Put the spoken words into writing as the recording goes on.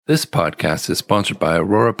This podcast is sponsored by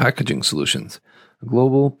Aurora Packaging Solutions, a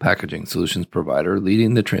global packaging solutions provider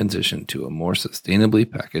leading the transition to a more sustainably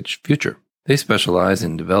packaged future. They specialize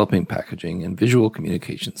in developing packaging and visual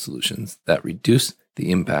communication solutions that reduce the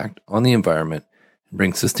impact on the environment and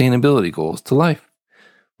bring sustainability goals to life.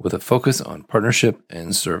 With a focus on partnership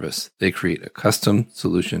and service, they create a custom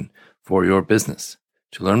solution for your business.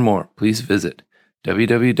 To learn more, please visit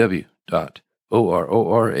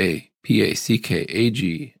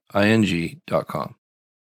www.ororapackaging.com.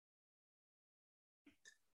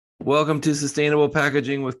 Welcome to Sustainable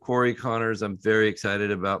Packaging with Corey Connors. I'm very excited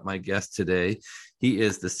about my guest today. He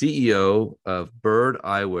is the CEO of Bird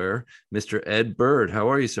Eyewear, Mr. Ed Bird. How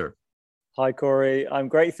are you, sir? Hi, Corey. I'm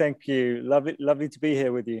great. Thank you. Lovely to be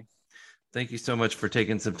here with you. Thank you so much for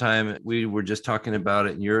taking some time. We were just talking about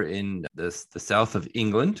it, and you're in the south of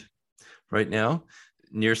England right now,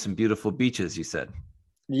 near some beautiful beaches, you said.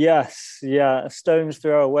 Yes, yeah, a stone's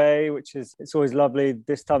throw away, it's always lovely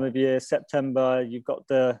this time of year, September. You've got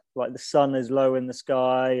the sun is low in the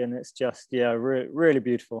sky, and it's just really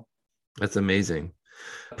beautiful. That's amazing.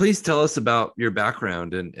 Please tell us about your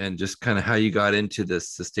background and just kind of how you got into this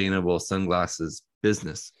sustainable sunglasses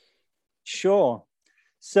business. Sure.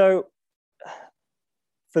 So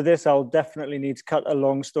for this, I'll definitely need to cut a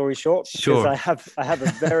long story short because I have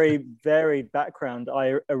a very varied background.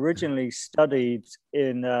 I originally studied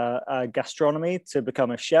in gastronomy to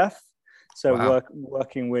become a chef, so wow.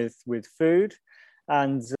 working with food,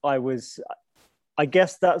 and I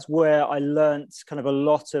guess that's where I learned kind of a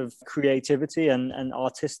lot of creativity and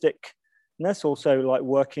artisticness. Also, like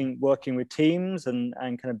working with teams and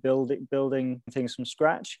kind of building things from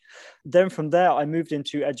scratch. Then from there, I moved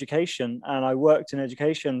into education, and I worked in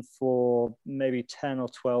education for maybe 10 or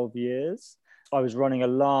 12 years. I was running a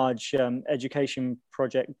large education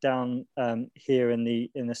project down here in the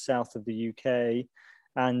south of the UK.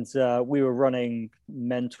 And we were running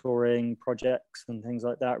mentoring projects and things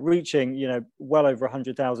like that, reaching, well over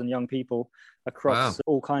 100,000 young people across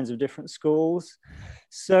all kinds of different schools.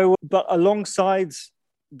 So, but alongside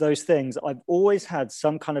those things, I've always had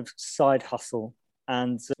some kind of side hustle.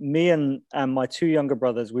 And me and my two younger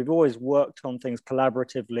brothers, we've always worked on things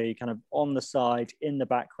collaboratively, kind of on the side, in the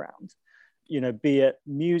background, be it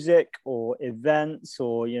music or events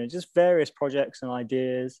or, just various projects and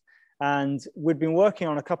ideas. And we'd been working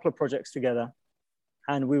on a couple of projects together,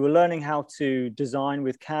 and we were learning how to design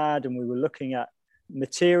with CAD, and we were looking at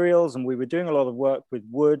materials, and we were doing a lot of work with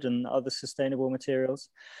wood and other sustainable materials.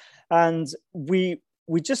 And we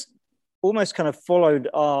just almost kind of followed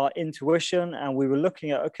our intuition, and we were looking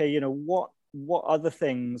at, okay, what other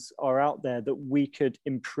things are out there that we could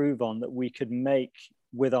improve on, that we could make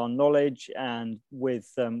with our knowledge and with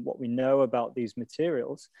what we know about these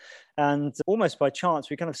materials. And almost by chance,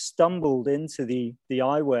 we kind of stumbled into the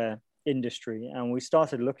eyewear industry, and we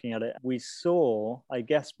started looking at it. We saw, I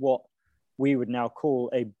guess, what we would now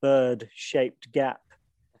call a bird-shaped gap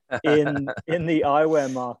in the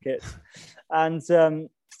eyewear market. And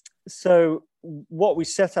so what we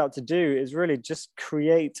set out to do is really just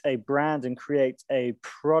create a brand and create a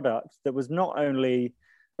product that was not only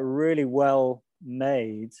really well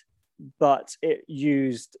made, but it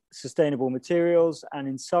used sustainable materials, and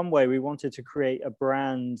in some way we wanted to create a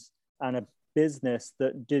brand and a business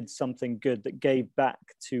that did something good, that gave back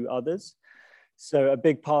to others. So a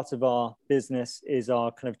big part of our business is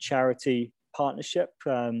our kind of charity partnership,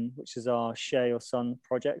 which is our Share Your Sun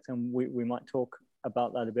project, and we might talk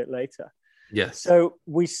about that a bit later. Yes. So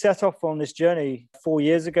we set off on this journey 4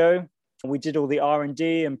 years ago. We did all the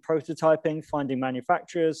R&D and prototyping, finding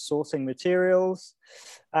manufacturers, sourcing materials.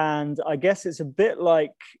 And I guess it's a bit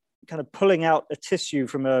like kind of pulling out a tissue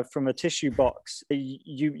from a tissue box.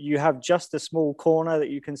 You have just a small corner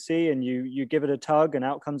that you can see, and you give it a tug, and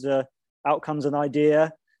out comes an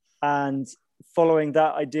idea. And following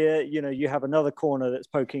that idea, you have another corner that's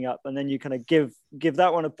poking up, and then you kind of give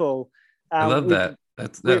that one a pull. I love that.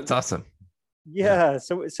 That's awesome. Yeah,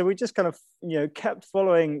 so we just kind of kept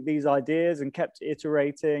following these ideas and kept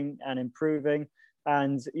iterating and improving,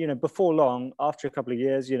 and before long, after a couple of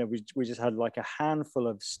years, we just had like a handful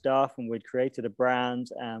of stuff, and we'd created a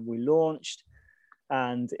brand, and we launched,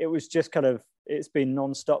 and it was just it's been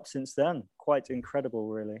nonstop since then. Quite incredible,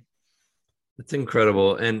 really. It's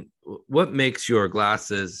incredible. And what makes your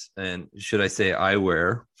glasses, and should I say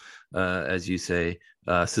eyewear, as you say,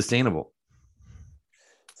 sustainable?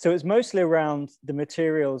 So it's mostly around the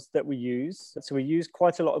materials that we use. So we use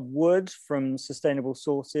quite a lot of wood from sustainable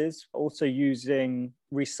sources, also using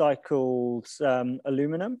recycled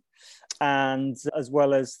aluminum, and as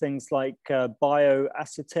well as things like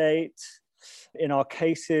bioacetate, In our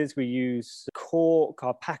cases, we use cork.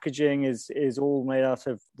 Our packaging is all made out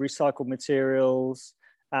of recycled materials.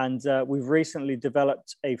 And we've recently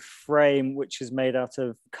developed a frame which is made out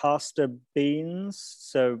of castor beans,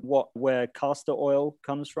 so where castor oil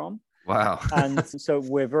comes from. Wow. And so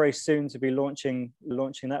we're very soon to be launching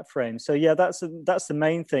that frame. So yeah, that's the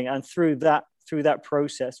main thing. And through that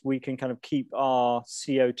process, we can kind of keep our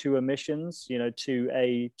CO2 emissions, to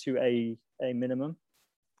a minimum.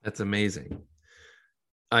 That's amazing.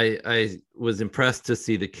 I was impressed to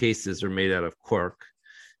see the cases are made out of cork.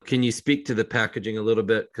 Can you speak to the packaging a little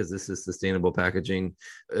bit? Because this is sustainable packaging.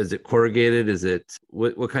 Is it corrugated? Is it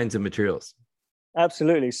what kinds of materials?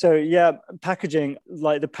 Absolutely. So yeah, packaging,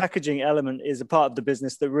 like the packaging element is a part of the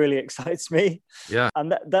business that really excites me. Yeah.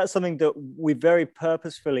 And that's something that we very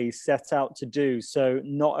purposefully set out to do. So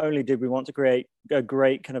not only did we want to create a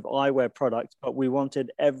great kind of eyewear product, but we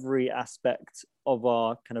wanted every aspect of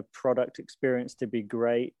our kind of product experience to be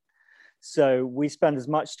great. So we spend as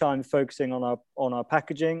much time focusing on our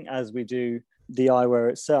packaging as we do the eyewear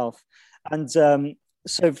itself. And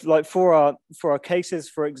so like for our cases,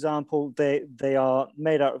 for example, they are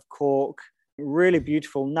made out of cork, really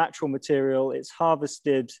beautiful natural material. It's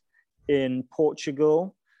harvested in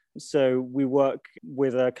Portugal. So we work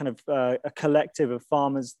with a kind of a collective of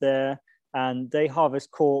farmers there, and they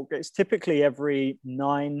harvest cork. It's typically every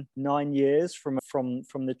nine years from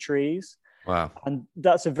the trees. Wow. And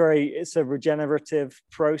that's it's a regenerative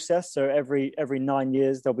process. So every 9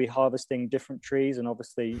 years they'll be harvesting different trees, and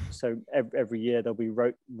obviously, so every year they'll be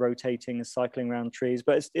rotating and cycling around trees.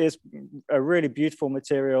 But it's a really beautiful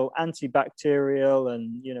material, antibacterial,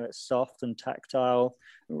 and it's soft and tactile,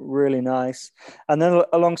 really nice. And then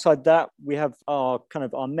alongside that, we have our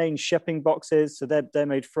main shipping boxes. So they're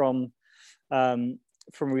made from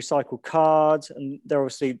recycled card, and they're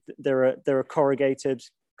a corrugated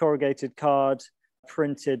card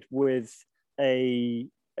printed with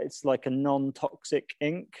it's like a non-toxic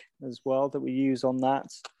ink as well that we use on that.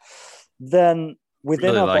 Then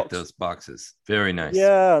within really our like those boxes. Very nice.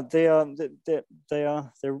 Yeah, they're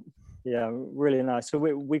really nice. So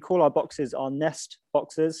we call our boxes our nest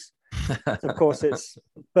boxes. So of course it's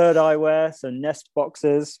bird eyewear, so nest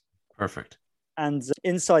boxes. Perfect. And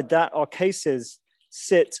inside that, our cases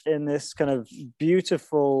sit in this kind of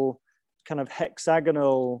beautiful kind of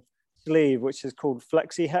hexagonal sleeve, which is called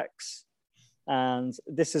Flexi Hex. And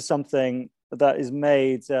this is something that is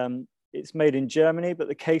made, it's made in Germany, but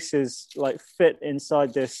the cases like fit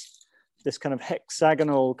inside this kind of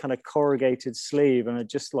hexagonal kind of corrugated sleeve, and are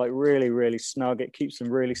just like really, really snug. It keeps them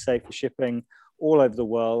really safe for shipping all over the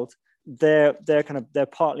world. They're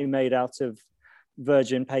partly made out of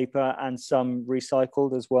virgin paper and some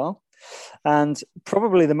recycled as well. And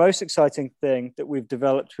probably the most exciting thing that we've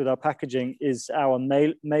developed with our packaging is our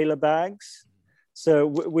mailer bags. So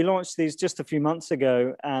we launched these just a few months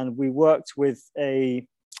ago, and we worked with a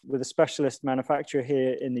specialist manufacturer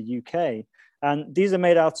here in the UK. And these are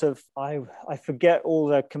made out of, I forget all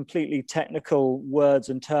the completely technical words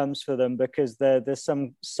and terms for them, because there's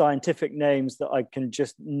some scientific names that I can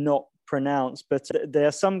just not pronounce, but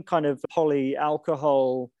they're some kind of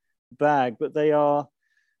polyalcohol bag. But they are,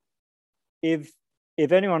 if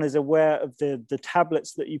anyone is aware of the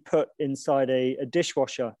tablets that you put inside a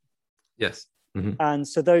dishwasher. Yes. Mm-hmm. And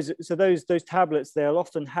so those tablets, they'll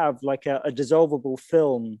often have like a dissolvable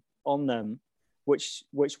film on them, which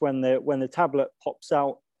when the tablet pops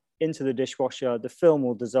out into the dishwasher, the film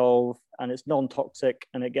will dissolve, and it's non-toxic,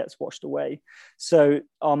 and it gets washed away. So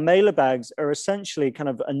our mailer bags are essentially kind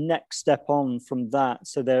of a next step on from that.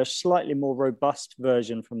 So they're a slightly more robust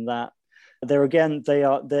version from that. They're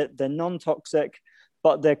non-toxic,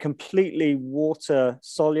 but they're completely water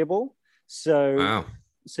soluble. So wow.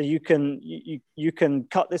 So you can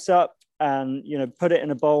cut this up and put it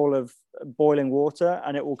in a bowl of boiling water,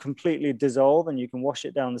 and it will completely dissolve, and you can wash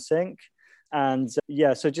it down the sink. And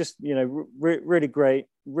so just really great,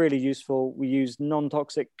 really useful. We use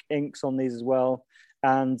non-toxic inks on these as well,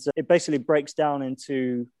 and it basically breaks down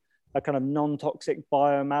into a kind of non-toxic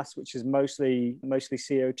biomass, which is mostly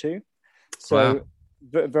CO2. So wow.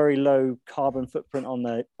 Very low carbon footprint on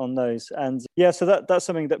those. And so that's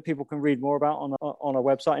something that people can read more about on our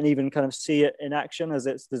website, and even kind of see it in action as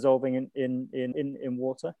it's dissolving in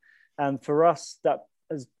water. And for us,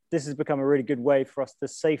 this has become a really good way for us to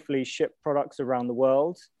safely ship products around the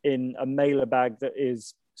world in a mailer bag that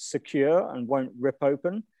is secure and won't rip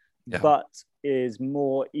open, but is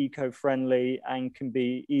more eco-friendly and can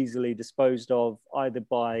be easily disposed of, either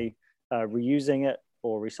by reusing it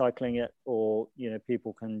or recycling it, or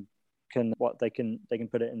people can put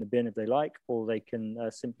it in the bin if they like, or they can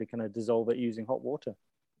simply kind of dissolve it using hot water.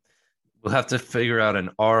 We'll have to figure out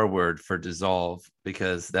an R word for dissolve,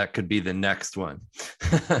 because that could be the next one.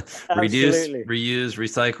 Reduce, Absolutely. reuse,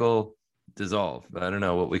 recycle, dissolve. I don't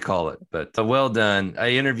know what we call it, but well done.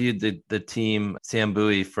 I interviewed the team, Sam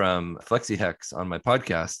Bowie from FlexiHex, on my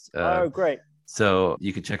podcast. Oh, great. So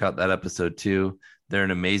you can check out that episode too. They're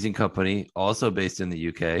an amazing company, also based in the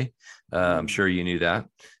UK. I'm sure you knew that,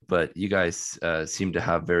 but you guys seem to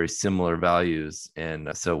have very similar values.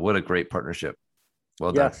 And so what a great partnership.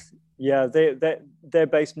 Well done. Yes. Yeah, they're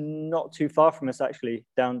based not too far from us, actually,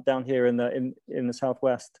 down here in the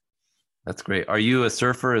southwest. That's great. Are you a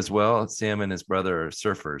surfer as well? Sam and his brother are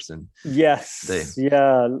surfers, and they. Yes,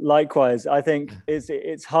 yeah, likewise. I think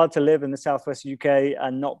it's hard to live in the southwest UK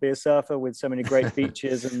and not be a surfer with so many great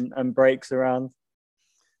beaches and breaks around.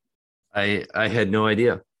 I had no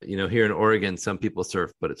idea. Here in Oregon, some people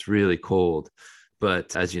surf, but it's really cold.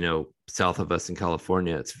 But as you know, south of us in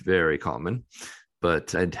California, it's very common.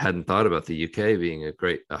 But I hadn't thought about the UK being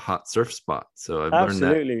a hot surf spot. So I've learned that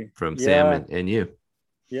Absolutely. from Sam Yeah. and you.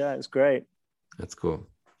 Yeah, it's great. That's cool.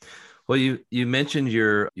 Well, you mentioned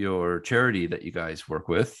your charity that you guys work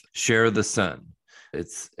with, Share the Sun.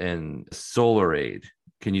 It's in Solar Aid.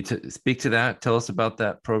 Can you speak to that? Tell us about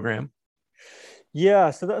that program.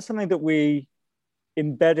 Yeah, so that's something that we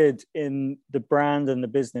embedded in the brand and the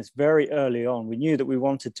business very early on. We knew that we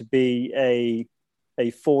wanted to be a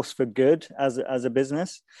force for good as a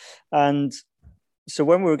business. And so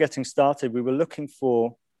when we were getting started, we were looking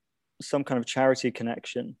for some kind of charity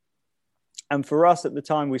connection. And for us at the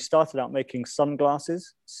time, we started out making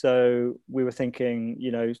sunglasses. So we were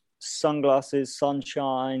thinking, sunglasses,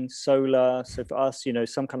 sunshine, solar. So for us,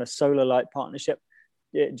 some kind of solar light partnership,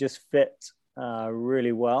 it just fit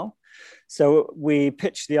really well. So we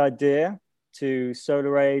pitched the idea to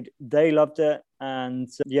SolarAid. They loved it. And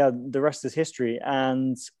yeah, the rest is history.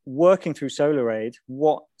 And working through SolarAid,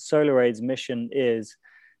 what SolarAid's mission is,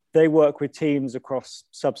 they work with teams across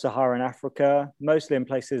sub-Saharan Africa, mostly in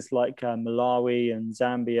places like Malawi and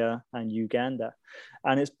Zambia and Uganda.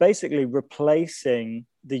 And it's basically replacing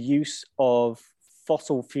the use of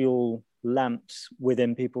fossil fuel lamps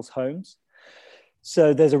within people's homes.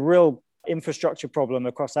 So there's a real infrastructure problem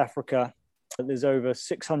across Africa. There's over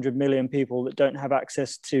 600 million people that don't have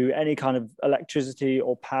access to any kind of electricity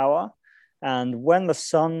or power. And when the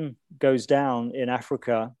sun goes down in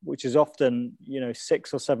Africa, which is often,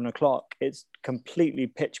 6 or 7 o'clock, it's completely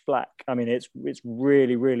pitch black. I mean, it's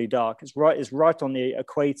really, really dark. It's right on the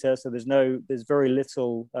equator. So there's very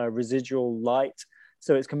little residual light.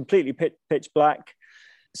 So it's completely pitch black.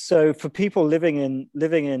 So for people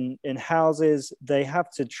living in houses, they have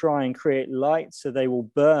to try and create light. So they will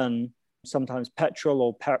burn sometimes petrol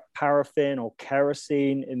or paraffin or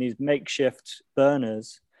kerosene in these makeshift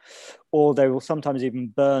burners, or they will sometimes even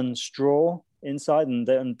burn straw inside,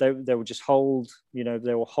 and they will just hold,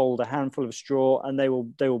 they will hold a handful of straw, and they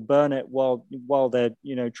will burn it while they're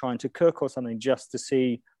trying to cook or something, just to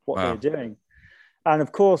see what Wow. they're doing. And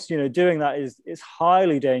of course, doing that is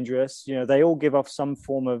highly dangerous. They all give off some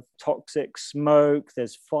form of toxic smoke.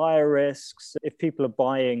 There's fire risks. If people are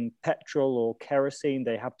buying petrol or kerosene,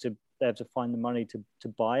 they have to find the money to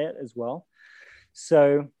buy it as well.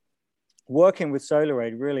 So working with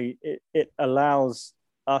SolarAid, really, it allows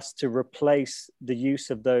us to replace the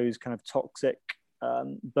use of those kind of toxic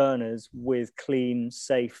burners with clean,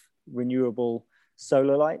 safe, renewable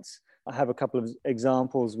solar lights. I have a couple of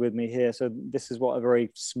examples with me here. So this is what a very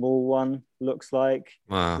small one looks like.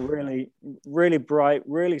 Wow. Really, really bright,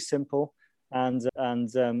 really simple. And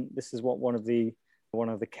this is what one of the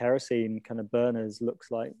kerosene kind of burners looks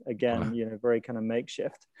like. Again, Wow. very kind of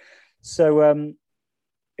makeshift. So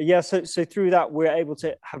so through that, we're able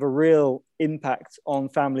to have a real impact on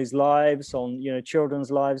families' lives, on children's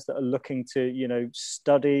lives that are looking to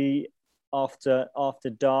study after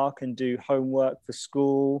dark and do homework for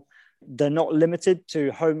school. They're not limited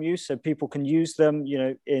to home use, so people can use them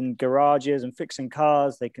in garages and fixing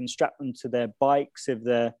cars. They can strap them to their bikes if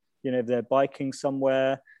they're biking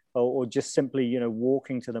somewhere, or just simply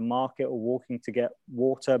walking to the market or walking to get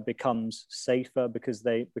water becomes safer because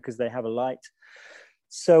they have a light.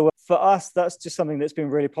 So for us, that's just something that's been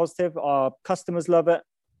really positive. Our customers love it,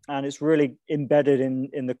 and it's really embedded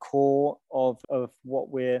in the core of what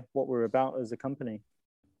we're about as a company.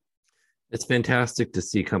 It's fantastic to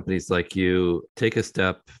see companies like you take a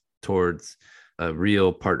step towards a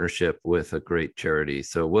real partnership with a great charity.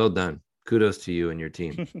 So well done. Kudos to you and your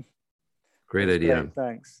team. Great That's idea. great.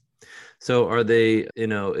 Thanks. So are they,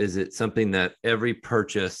 is it something that every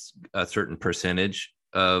purchase, a certain percentage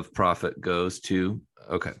of profit goes to?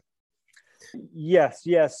 Okay. Yes.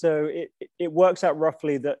 So it works out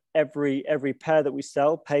roughly that every pair that we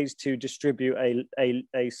sell pays to distribute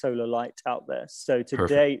a solar light out there. So to Perfect.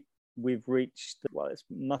 date, we've reached, well, it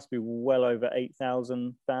must be well over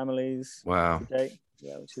 8,000 families Wow. to date.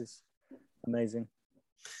 Yeah, which is amazing.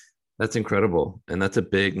 That's incredible. And that's a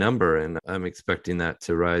big number. And I'm expecting that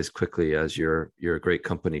to rise quickly as your great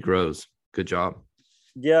company grows. Good job.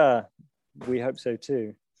 Yeah, we hope so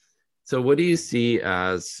too. So what do you see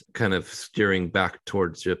as, kind of steering back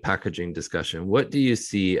towards your packaging discussion? What do you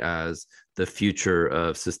see as the future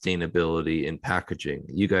of sustainability in packaging?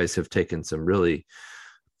 You guys have taken some really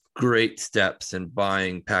great steps in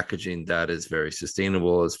buying packaging that is very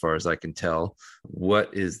sustainable, as far as I can tell.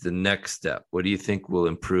 What is the next step? What do you think will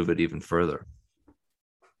improve it even further?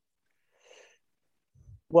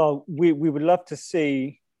 Well, we would love to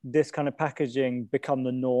see this kind of packaging become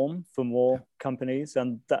the norm for more companies,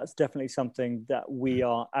 and that's definitely something that we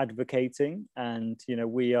are advocating. And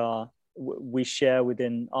we share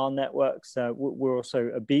within our networks. We're also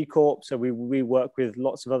a B Corp, so we work with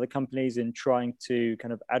lots of other companies in trying to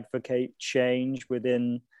kind of advocate change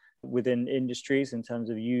within industries in terms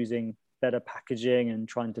of using better packaging and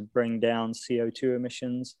trying to bring down CO2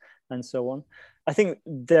 emissions and so on. I think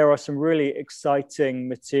there are some really exciting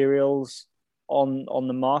materials on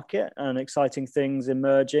the market and exciting things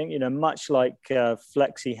emerging, much like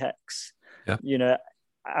Flexi Hex, Yeah.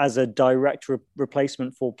 As a direct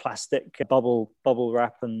replacement for plastic bubble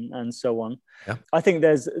wrap and so on. Yeah. I think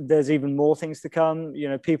there's even more things to come.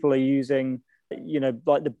 People are using,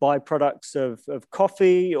 like the byproducts of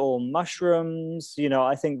coffee or mushrooms.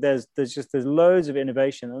 I think there's loads of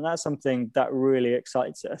innovation, and that's something that really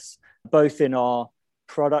excites us, both in our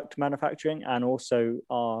product manufacturing and also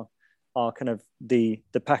our kind of the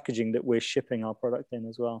packaging that we're shipping our product in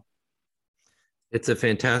as well. It's a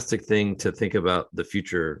fantastic thing to think about the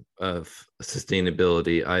future of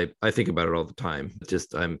sustainability. I think about it all the time.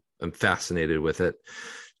 Just I'm fascinated with it.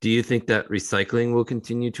 Do you think that recycling will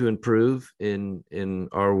continue to improve in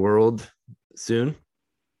our world soon?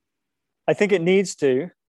 I think it needs to,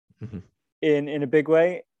 Mm-hmm. in a big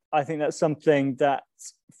way. I think that's something that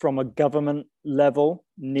from a government level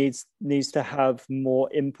needs to have more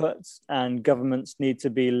inputs, and governments need to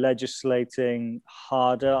be legislating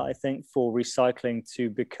harder, I think, for recycling to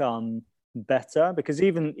become better. Because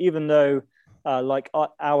even though like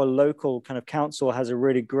our local kind of council has a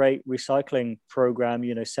really great recycling program,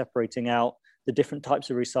 separating out the different types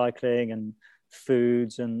of recycling and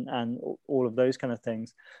foods and all of those kind of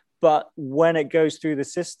things. But when it goes through the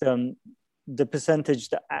system, the percentage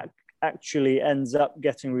that actually ends up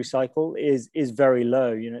getting recycled is very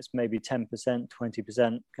low. It's maybe 10%,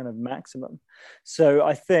 20% kind of maximum. So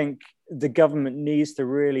I think the government needs to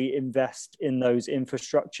really invest in those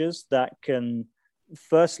infrastructures that can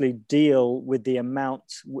firstly deal with the amount,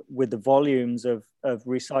 with the volumes of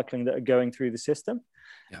recycling that are going through the system.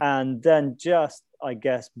 Yeah. And then just, I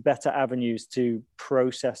guess, better avenues to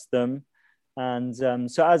process them.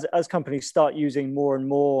 And so as companies start using more and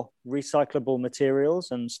more recyclable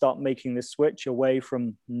materials and start making the switch away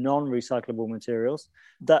from non-recyclable materials,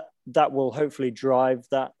 that will hopefully drive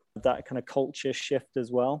that kind of culture shift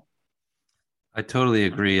as well. I totally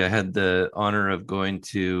agree. I had the honor of going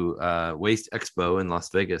to Waste Expo in Las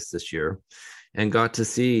Vegas this year and got to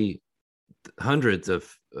see hundreds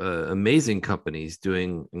of amazing companies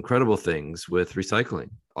doing incredible things with recycling,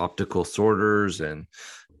 optical sorters, and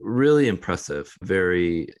really impressive,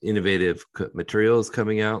 very innovative materials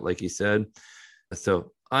coming out, like you said.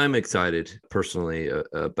 So I'm excited personally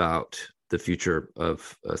about the future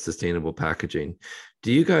of sustainable packaging.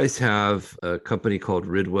 Do you guys have a company called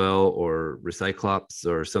Ridwell or Recyclops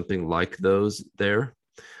or something like those there,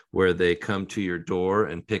 where they come to your door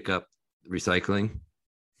and pick up recycling?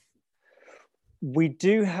 We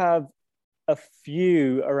do have a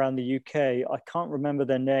few around the UK. I can't remember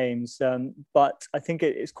their names, but I think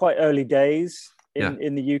it's quite early days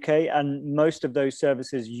in the UK, and most of those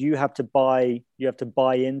services you have to buy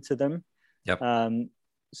into them. Yep.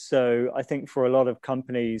 So I think for a lot of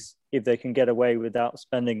companies, if they can get away without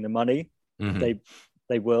spending the money, mm-hmm.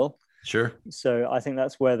 they will. Sure. So I think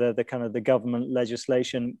that's where the kind of the government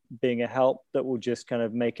legislation being a help that will just kind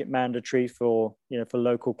of make it mandatory for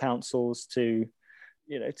local councils to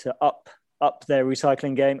up their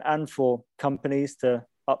recycling game, and for companies to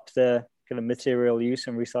up their kind of material use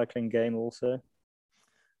and recycling game also.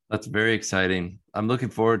 That's very exciting. I'm looking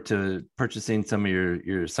forward to purchasing some of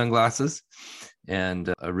your sunglasses,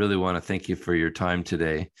 and I really want to thank you for your time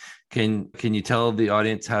today. Can you tell the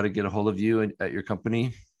audience how to get a hold of you at your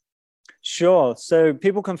company? Sure. So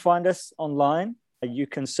people can find us online. You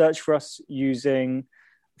can search for us using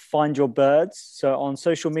Find Your Birds. So on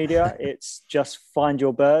social media, it's just Find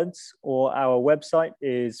Your Birds, or our website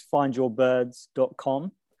is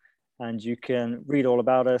findyourbirds.com. And you can read all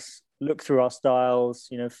about us, look through our styles,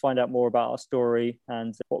 find out more about our story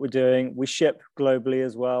and what we're doing. We ship globally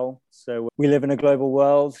as well. So we live in a global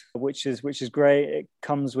world, which is great. It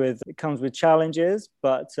comes with challenges,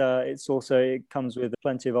 but it comes with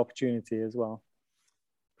plenty of opportunity as well.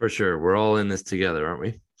 For sure. We're all in this together, aren't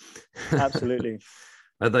we? Absolutely.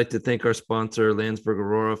 I'd like to thank our sponsor, Landsberg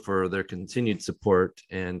Aurora, for their continued support.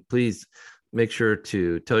 And please make sure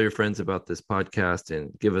to tell your friends about this podcast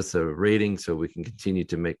and give us a rating so we can continue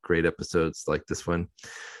to make great episodes like this one.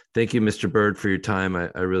 Thank you, Mr. Bird, for your time. I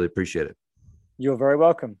really appreciate it. You're very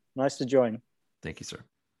welcome. Nice to join. Thank you, sir.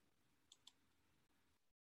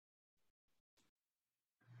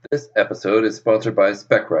 This episode is sponsored by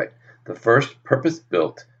SpecWrite, the first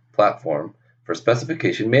purpose-built platform for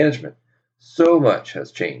specification management. So much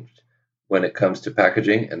has changed when it comes to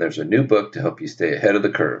packaging, and there's a new book to help you stay ahead of the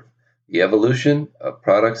curve. The Evolution of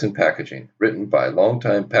Products and Packaging, written by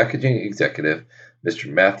longtime packaging executive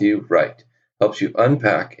Mr. Matthew Wright, helps you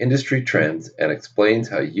unpack industry trends and explains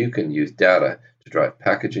how you can use data to drive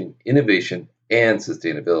packaging, innovation, and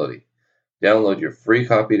sustainability. Download your free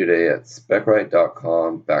copy today at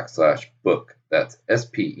specwrite.com/book. That's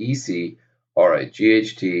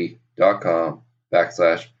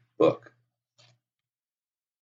SPECRIGHT.com/book.